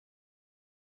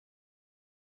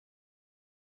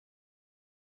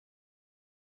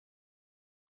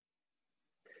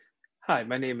Hi,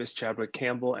 my name is Chadwick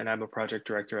Campbell, and I'm a project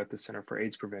director at the Center for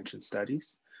AIDS Prevention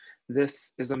Studies.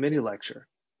 This is a mini lecture.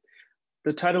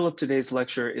 The title of today's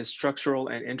lecture is Structural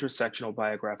and Intersectional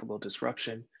Biographical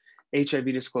Disruption, HIV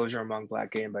Disclosure Among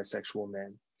Black, Gay, and Bisexual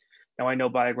Men. Now, I know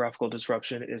biographical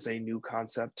disruption is a new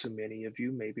concept to many of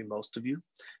you, maybe most of you,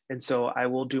 and so I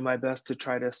will do my best to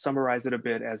try to summarize it a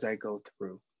bit as I go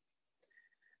through.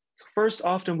 So first,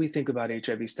 often we think about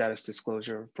HIV status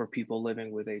disclosure for people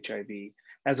living with HIV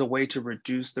as a way to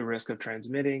reduce the risk of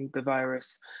transmitting the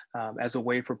virus, as a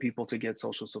way for people to get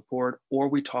social support, or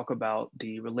we talk about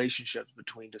the relationships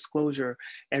between disclosure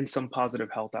and some positive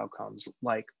health outcomes,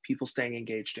 like people staying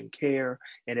engaged in care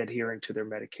and adhering to their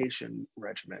medication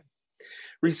regimen.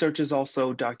 Research has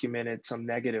also documented some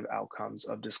negative outcomes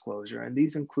of disclosure, and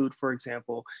these include, for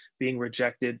example, being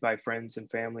rejected by friends and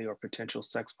family or potential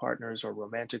sex partners or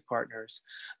romantic partners,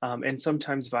 and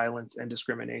sometimes violence and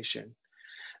discrimination.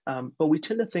 But we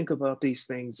tend to think about these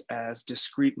things as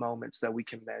discrete moments that we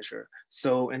can measure.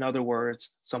 So, in other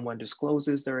words, someone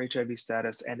discloses their HIV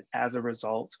status, and as a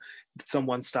result,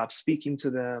 someone stops speaking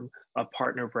to them, a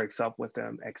partner breaks up with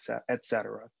them, et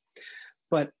cetera.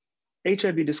 But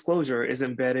HIV disclosure is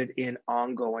embedded in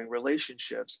ongoing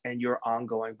relationships and your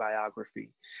ongoing biography.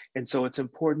 And so it's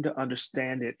important to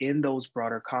understand it in those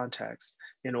broader contexts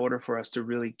in order for us to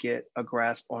really get a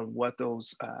grasp on what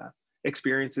those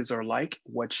experiences are like,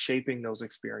 what's shaping those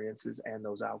experiences and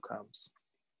those outcomes.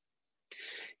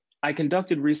 I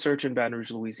conducted research in Baton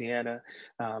Rouge, Louisiana,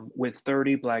 with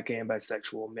 30 Black, gay, and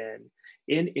bisexual men.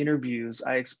 In interviews,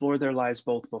 I explored their lives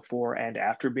both before and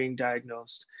after being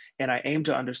diagnosed, and I aimed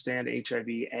to understand HIV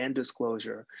and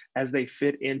disclosure as they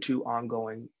fit into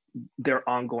their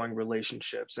ongoing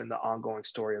relationships and the ongoing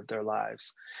story of their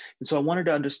lives. And so I wanted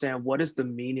to understand, what is the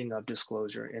meaning of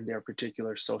disclosure in their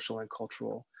particular social and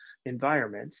cultural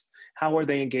environments? How are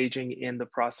they engaging in the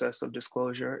process of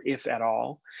disclosure, if at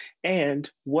all? And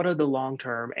what are the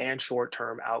long-term and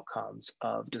short-term outcomes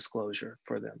of disclosure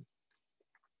for them?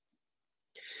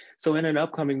 So in an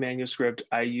upcoming manuscript,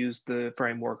 I used the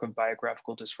framework of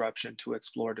biographical disruption to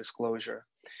explore disclosure.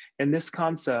 And this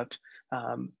concept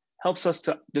helps us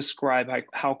to describe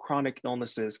how chronic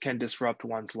illnesses can disrupt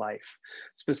one's life.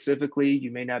 Specifically,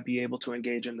 you may not be able to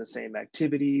engage in the same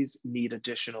activities, need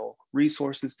additional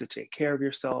resources to take care of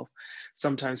yourself.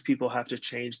 Sometimes people have to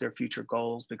change their future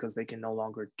goals because they can no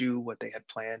longer do what they had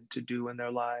planned to do in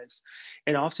their lives.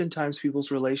 And oftentimes people's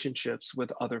relationships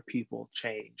with other people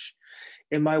change.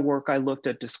 In my work, I looked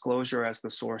at disclosure as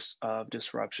the source of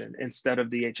disruption instead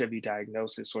of the HIV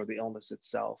diagnosis or the illness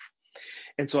itself.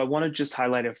 And so I want to just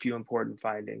highlight a few important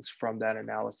findings from that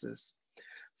analysis.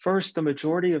 First, the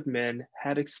majority of men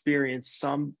had experienced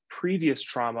some previous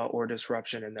trauma or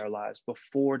disruption in their lives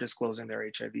before disclosing their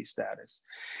HIV status.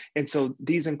 And so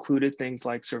these included things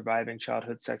like surviving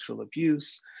childhood sexual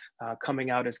abuse, coming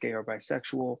out as gay or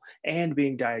bisexual, and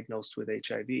being diagnosed with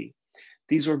HIV.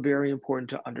 These were very important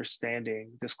to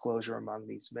understanding disclosure among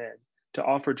these men. To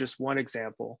offer just one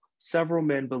example, several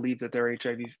men believed that their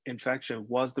HIV infection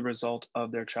was the result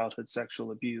of their childhood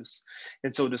sexual abuse.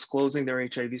 And so disclosing their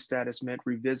HIV status meant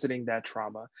revisiting that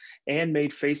trauma and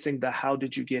made facing the "how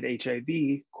did you get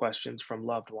HIV" questions from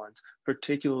loved ones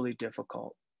particularly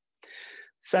difficult.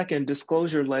 Second,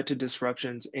 disclosure led to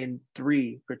disruptions in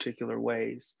three particular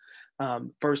ways.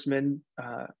 First, men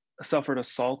suffered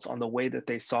assaults on the way that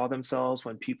they saw themselves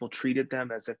when people treated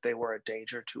them as if they were a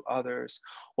danger to others,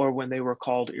 or when they were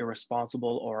called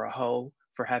irresponsible or a hoe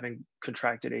for having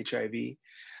contracted HIV.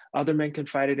 Other men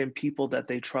confided in people that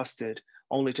they trusted,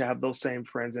 only to have those same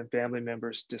friends and family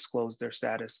members disclose their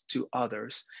status to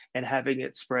others, and having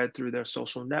it spread through their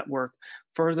social network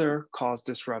further caused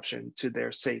disruption to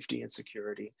their safety and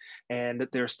security and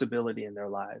their stability in their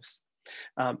lives.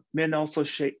 Men also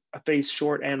face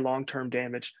short and long-term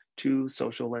damage to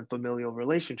social and familial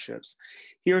relationships.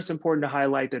 Here it's important to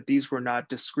highlight that these were not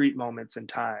discrete moments in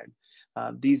time.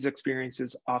 These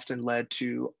experiences often led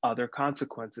to other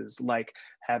consequences, like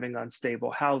having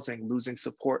unstable housing, losing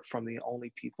support from the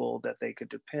only people that they could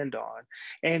depend on,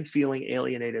 and feeling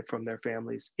alienated from their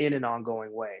families in an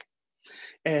ongoing way.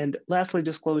 And lastly,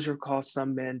 disclosure caused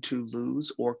some men to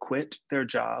lose or quit their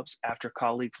jobs after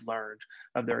colleagues learned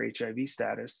of their HIV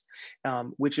status,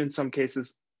 which in some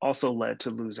cases also led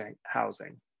to losing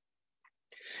housing.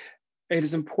 It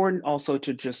is important also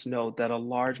to just note that a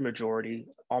large majority,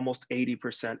 almost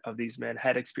 80% of these men,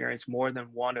 had experienced more than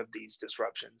one of these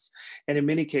disruptions. And in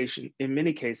many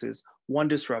cases, one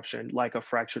disruption, like a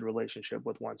fractured relationship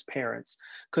with one's parents,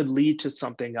 could lead to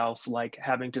something else, like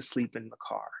having to sleep in the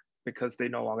car because they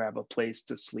no longer have a place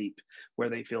to sleep where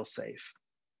they feel safe.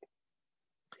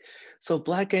 So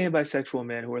Black, gay, and bisexual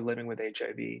men who are living with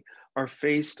HIV are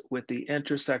faced with the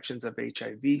intersections of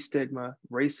HIV stigma,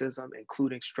 racism,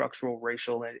 including structural,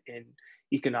 racial, and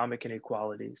economic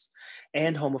inequalities,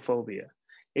 and homophobia.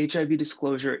 HIV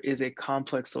disclosure is a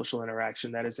complex social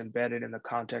interaction that is embedded in the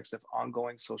context of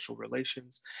ongoing social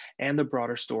relations and the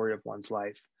broader story of one's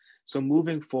life. So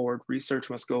moving forward,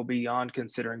 research must go beyond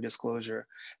considering disclosure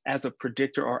as a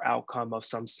predictor or outcome of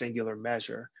some singular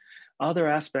measure. Other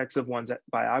aspects of one's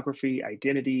biography,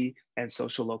 identity, and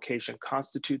social location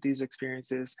constitute these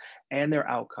experiences and their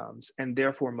outcomes, and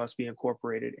therefore must be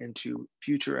incorporated into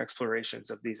future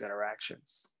explorations of these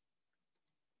interactions.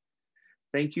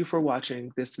 Thank you for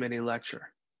watching this mini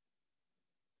lecture.